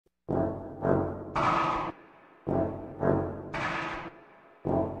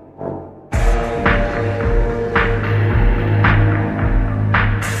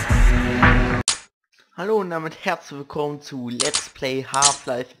damit herzlich willkommen zu Let's Play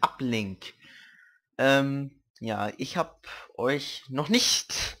Half-Life Uplink. Ja, ich habe euch noch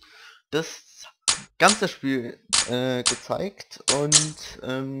nicht das ganze Spiel gezeigt und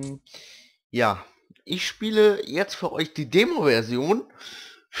ja, ich spiele jetzt für euch die Demo-Version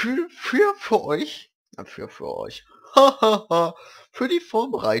für euch, für die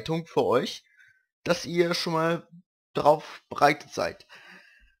Vorbereitung für euch, dass ihr schon mal drauf bereitet seid.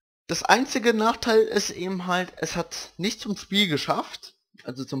 Das einzige Nachteil ist eben halt, es hat nicht zum Spiel geschafft,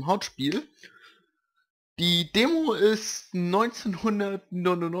 also zum Hauptspiel. Die Demo ist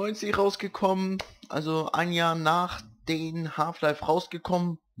 1999 rausgekommen, also ein Jahr nachdem Half-Life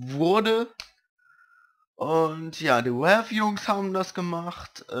rausgekommen wurde. Und ja, die Valve-Jungs haben das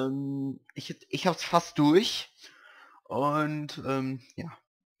gemacht. Ich hab's fast durch. Und ja,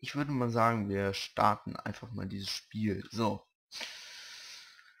 ich würde mal sagen, wir starten einfach mal dieses Spiel. So.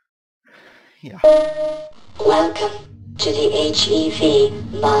 Ja. Welcome to the HEV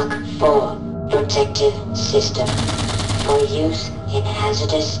Mark IV protective system for use in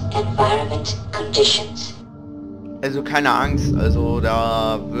hazardous environment conditions. Also keine Angst, also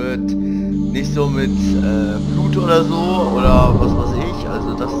da wird nicht so mit Blut oder so oder was weiß ich,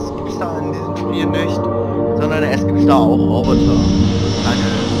 also das gibt's da in diesem Spiel nicht, sondern es gibt da auch Roboter, keine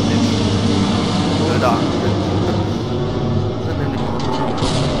Menschen, da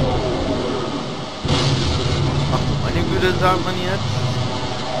meine Güte, sagt man jetzt.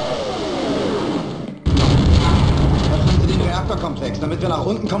 Öffnen Sie den Reaktorkomplex, damit wir nach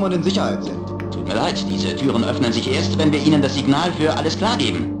unten kommen und in Sicherheit sind. Tut mir leid, diese Türen öffnen sich erst, wenn wir Ihnen das Signal für alles klar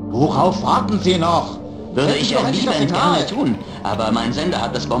geben. Worauf warten Sie noch? Würde ich doch endlich das liebend gerne Signal. tun, aber mein Sender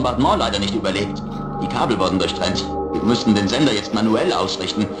hat das Bombardement leider nicht überlebt. Die Kabel wurden durchtrennt. Wir müssten den Sender jetzt manuell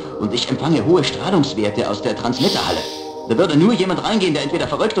ausrichten und ich empfange hohe Strahlungswerte aus der Transmitterhalle. Da würde nur jemand reingehen, der entweder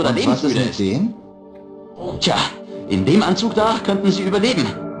verrückt oder Und was ist lebensmüde mit ist. dem? Tja, in dem Anzug da könnten Sie überleben.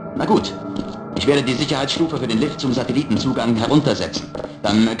 Na gut, ich werde die Sicherheitsstufe für den Lift zum Satellitenzugang heruntersetzen.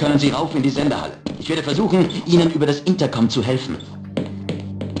 Dann können Sie rauf in die Sendehalle. Ich werde versuchen, Ihnen über das Intercom zu helfen.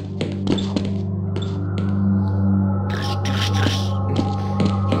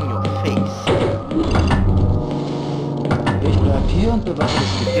 In your face. Ich bleib hier und bewache das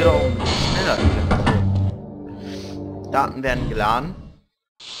Licht. Geht auch schneller. So. Daten werden geladen.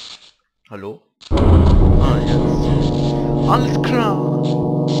 Hallo? Ah, jetzt. Alles klar.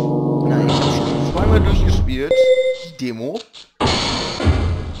 Na, ich habe schon zweimal durchgespielt. Die Demo.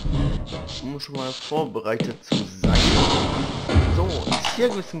 Um schon mal vorbereitet zu sein. So, und hier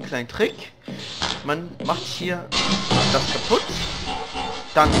gibt es einen kleinen Trick. Man macht hier das kaputt.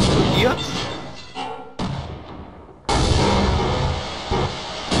 Dann explodiert.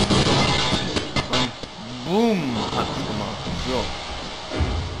 Und boom, hat es gemacht. So.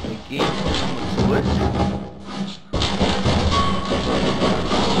 Wir gehen nochmal zurück.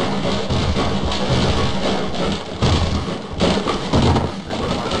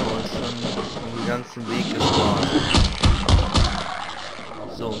 Den ganzen Weg gefahren.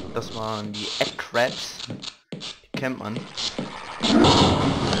 So, das waren die Egg-Crabs. Die kennt man.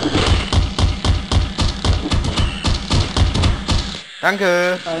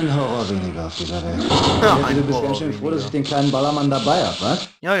 Danke! Ein Horror weniger auf dieser Welt. Ja, Du ein bist Horror ganz schön froh, dass weniger. ich den kleinen Ballermann dabei hab, was?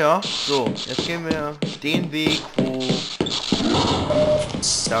 Ja, ja. So, jetzt gehen wir den Weg, wo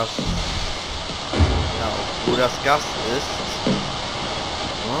das Gas ist.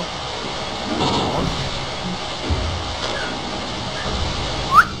 So.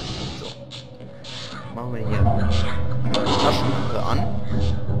 So. Machen wir hier Taschenlampe an.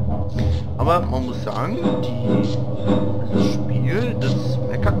 Aber man muss sagen, das Spiel, das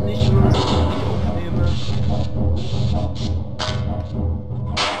meckert nicht, wenn ich aufnehme.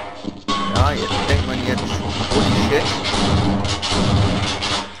 Ja, jetzt denkt man jetzt, holy shit.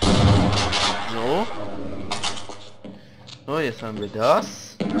 So. So, jetzt haben wir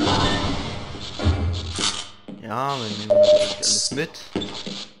das. Ja, wir nehmen natürlich alles mit.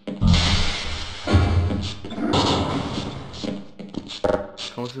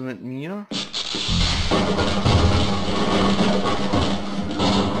 Kommst du mit mir?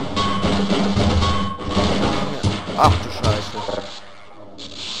 Ach du Scheiße.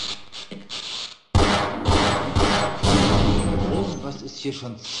 Irgendwas ist hier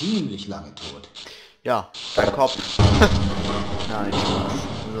schon ziemlich lange tot. Ja, dein Kopf. Nein, Spaß.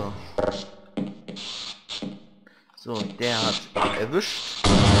 So. So, der hat erwischt.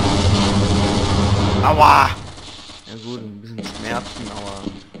 Aua! Ja gut, ein bisschen Schmerzen, aber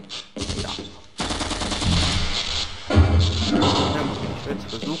ja. Ja gut, ich werde es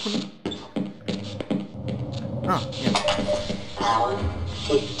versuchen. Ah, ja. Power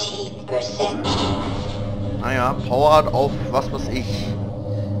 15%. Ja, powert auf was weiß ich.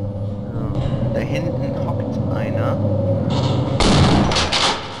 So, da hinten hockt einer.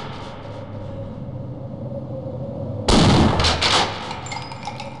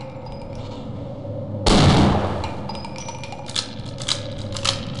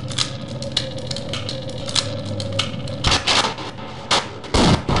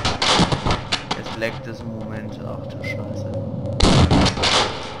 Es leckt es im Moment. Ach du Scheiße.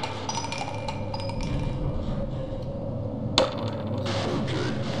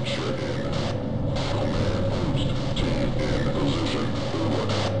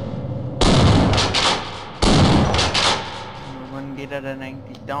 Wann geht er denn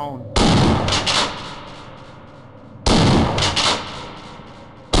eigentlich down?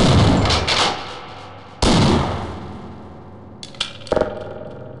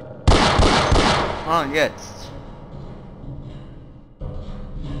 Ah, jetzt.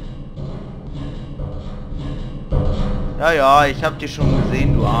 Ja, ja, ich hab dich schon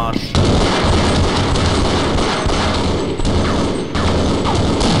gesehen, du Arsch.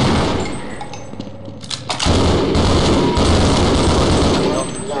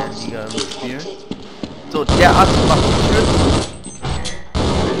 So, der Arzt macht die Tür zu.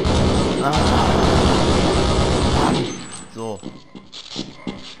 So.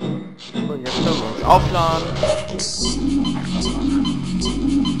 So, jetzt können wir uns aufladen.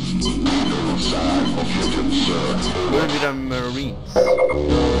 Ich höre wieder Marines.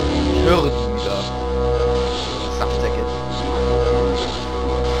 Ich höre die wieder. Saftsäcke.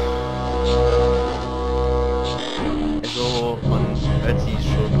 Also, man hört sie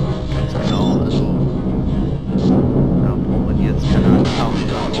schon ganz genau. Also, ja, braucht man jetzt keine Angst haben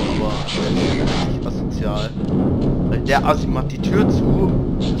oder so, aber das ist richtig asozial. Weil der Assi macht die Tür zu,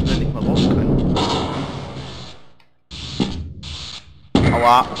 dass wir nicht mal raus können.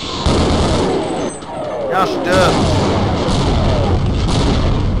 Aua. Ja, stirbt.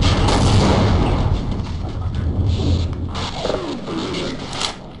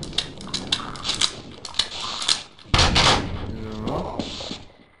 So.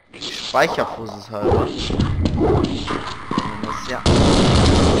 Speicherfusseshalber. Das ist ja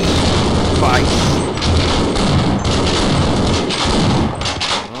weiß.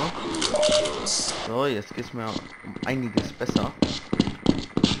 So, jetzt geht's mir um einiges besser.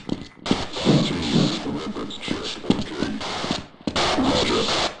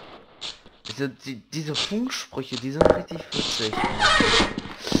 Diese Funksprüche, die sind richtig witzig.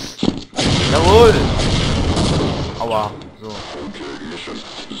 Jawohl! Aua, so.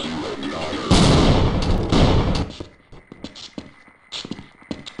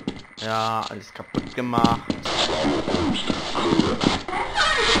 Ja, alles kaputt gemacht.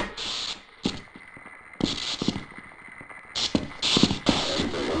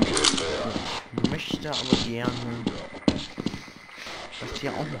 Ich möchte aber gerne das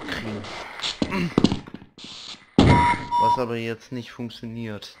hier auch noch kriegen. Was aber jetzt nicht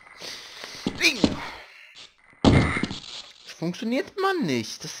funktioniert. Ding! Das funktioniert man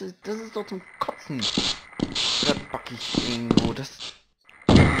nicht. Das ist doch zum Kotzen. Da back ich irgendwo. Das.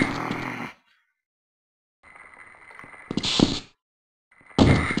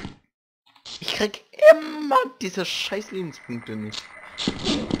 Ich krieg immer diese scheiß Lebenspunkte nicht.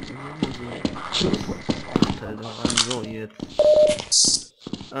 So, jetzt.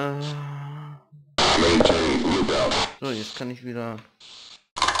 So, jetzt kann ich wieder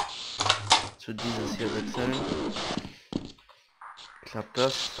zu dieses hier wechseln. Klappt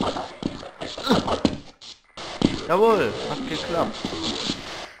das? Jawohl, hat geklappt.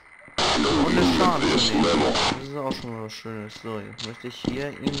 Und es Schaden zu nehmen. Das ist auch schon mal was Schönes. So, jetzt möchte ich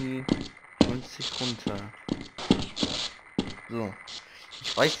hier irgendwie 50 runter. So.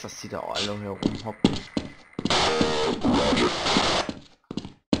 Ich weiß, dass die da alle herumhocken.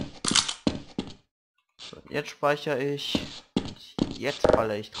 So, jetzt speichere ich. Und jetzt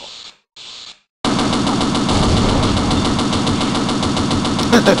baller ich drauf.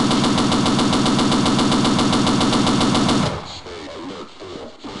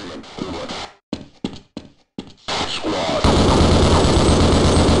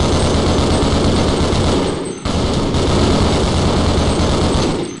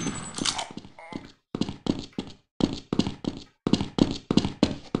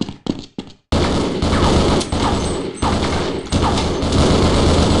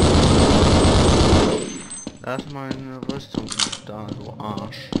 Da ist meine Rüstung nicht da, du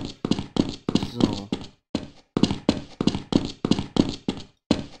Arsch. So.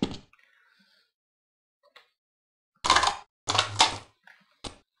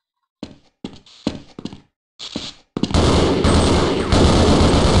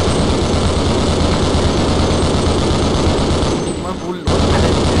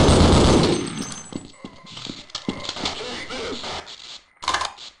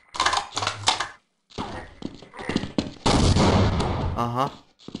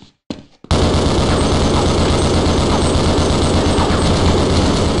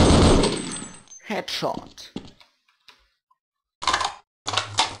 Headshot.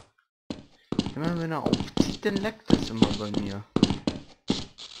 Immer wenn er aufzieht, dann leckt es immer bei mir.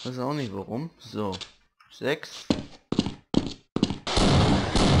 Weiß auch nicht warum. So. 6.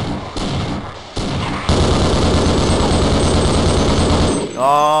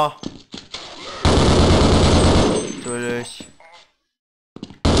 Ja. Natürlich.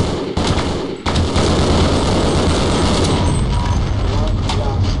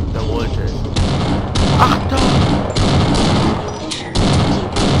 Da wollte es. Ach da!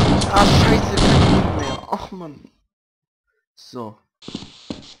 Ah scheiße, kein Grund mehr. Ach man. So.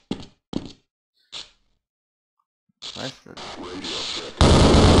 Weißt du?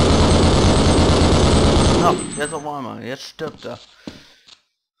 Ja, jetzt auf einmal. Jetzt stirbt er.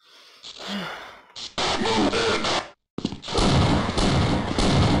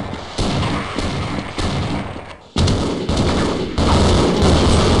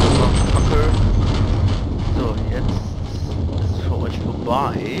 So, jetzt ist es für euch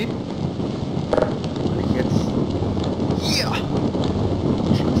vorbei. Und ich jetzt hier.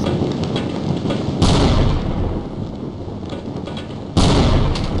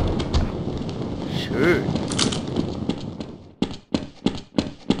 Schön.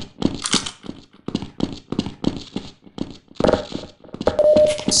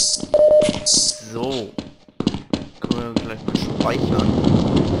 So. Können wir gleich mal speichern.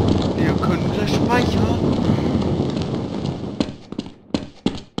 Wir können gleich speichern.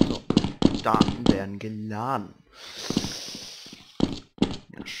 So. Daten werden geladen.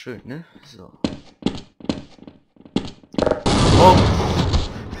 Ja, schön, ne? So. Oh.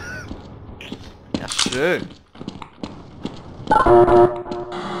 Ja, schön.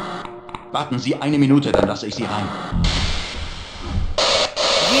 Warten Sie 1 Minute, dann lasse ich Sie rein.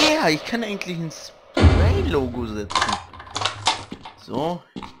 Yeah, ich kann eigentlich ein Spray-Logo setzen. So.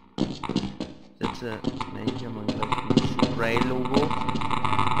 Setze... Ne, hier mal gleich ein Spray-Logo.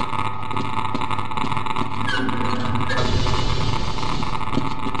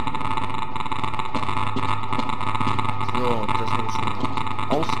 So, das habe ich schon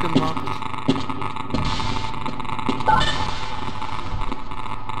ausgemacht.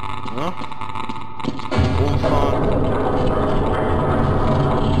 Ja. Umfahren.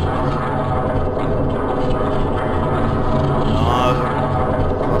 Ja,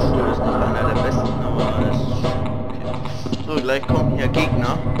 der Fahrstuhl ist nicht einer der besten, aber alles okay. So, gleich kommen hier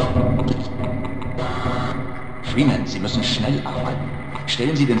Gegner. Freeman, Sie müssen schnell arbeiten.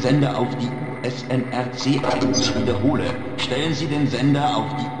 Stellen Sie den Sender auf die USNRC ein. Ich wiederhole, stellen Sie den Sender auf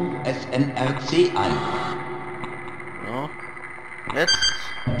die USNRC ein. Ja. Jetzt.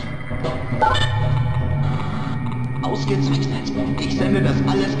 Ausgezeichnet. Ich sende das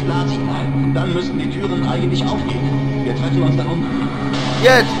alles Klarsignal. Dann müssten die Türen eigentlich aufgehen. Wir treffen uns dann unten.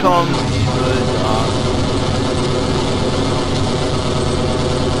 Jetzt kommt die Soldaten.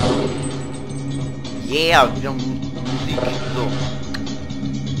 Yeah, wieder Musik. So.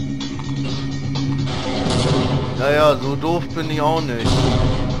 Naja, so doof bin ich auch nicht.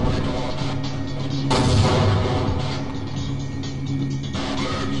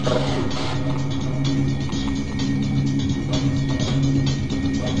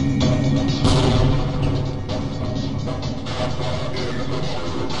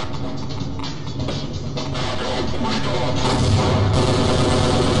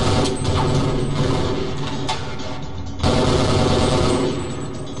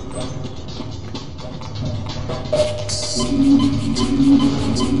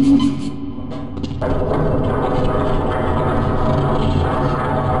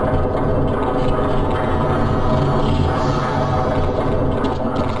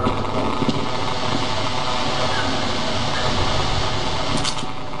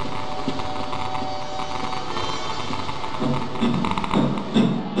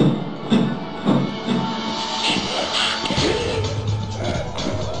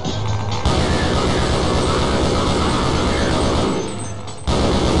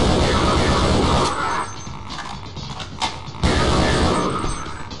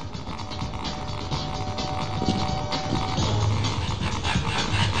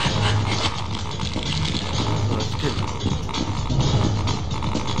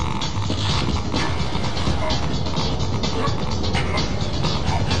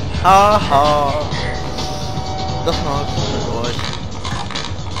 Haha. Das war's mit euch.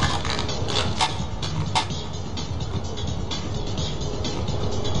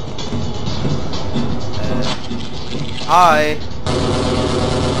 Hi.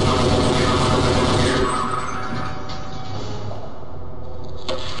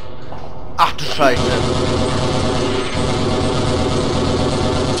 Ach du Scheiße.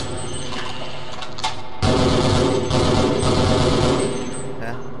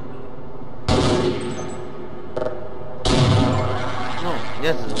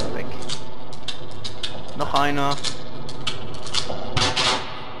 keiner.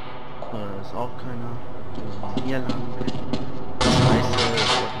 Da ist auch keiner. Hier lang. Scheiße, das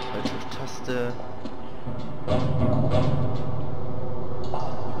war die falsche Taste.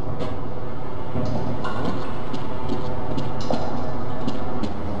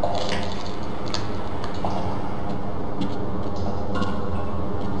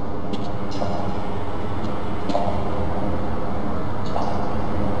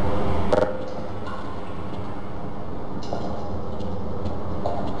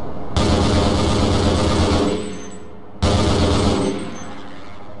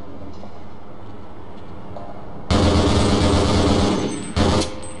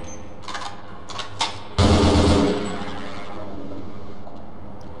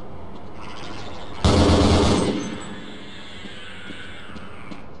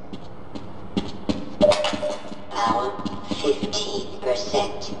 Power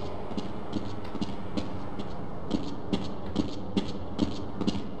 15%.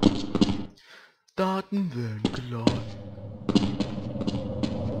 Daten werden geladen.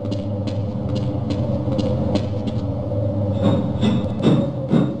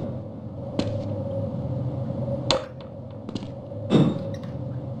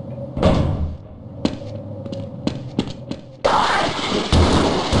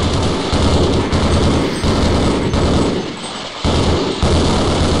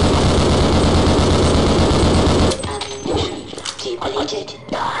 Ammunition depleted.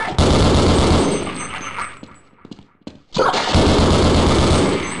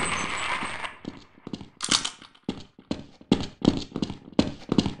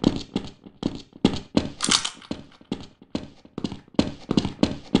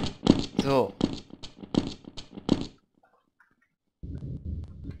 So.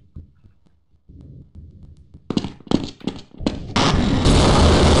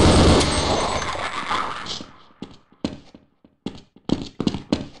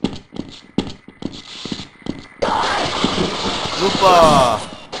 Super!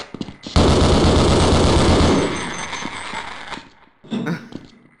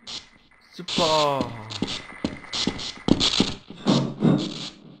 Super!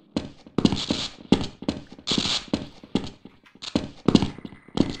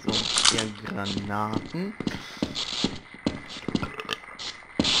 So, hier Granaten.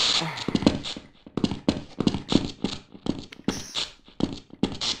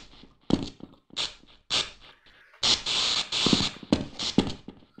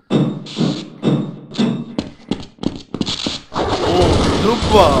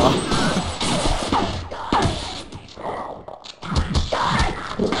 Super!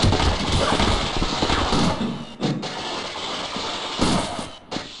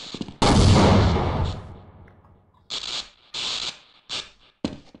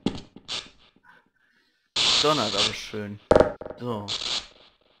 Donnert aber schön. So.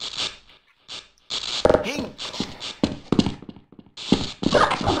 Hing!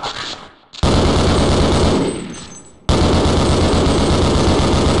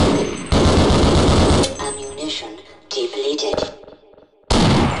 Ammunition depleted.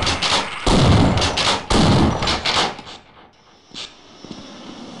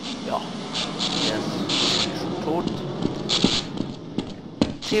 Ja. Er ist schon tot.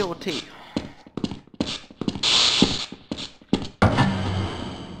 TOT.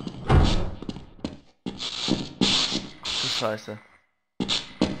 Scheiße.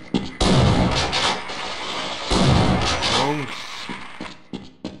 Jungs.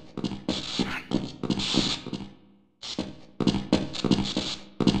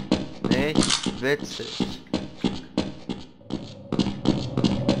 Nicht witzig.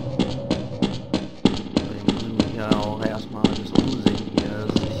 Wir müssen hier auch erstmal alles umsehen hier.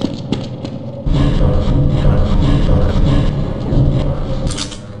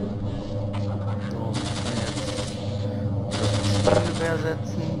 Gewehr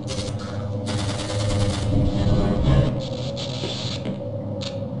setzen.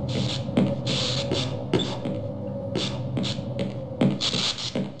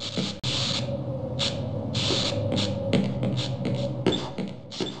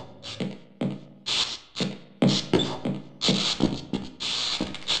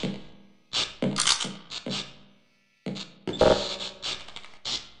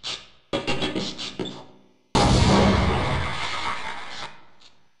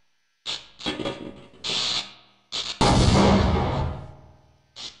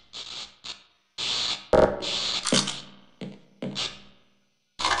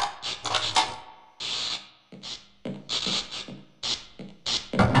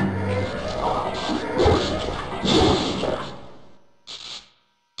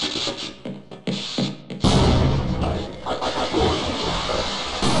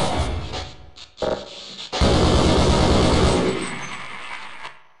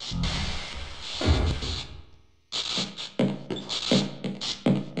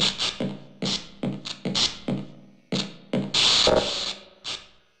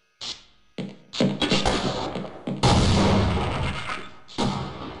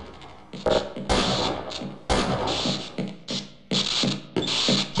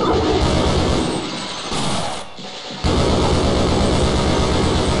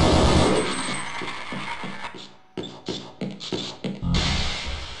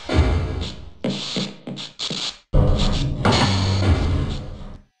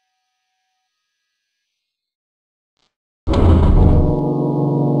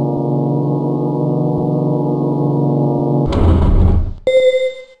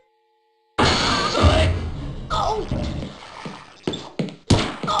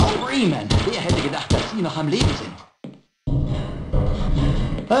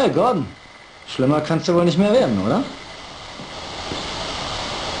 Hey, Gordon. Schlimmer kannst du wohl nicht mehr werden, oder?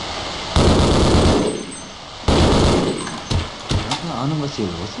 Keine Ahnung, was hier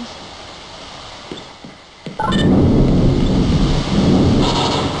los ist.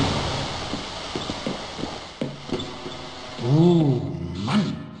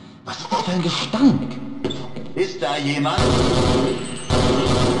 Mann, was ist das für ein Gestank? Ist da jemand?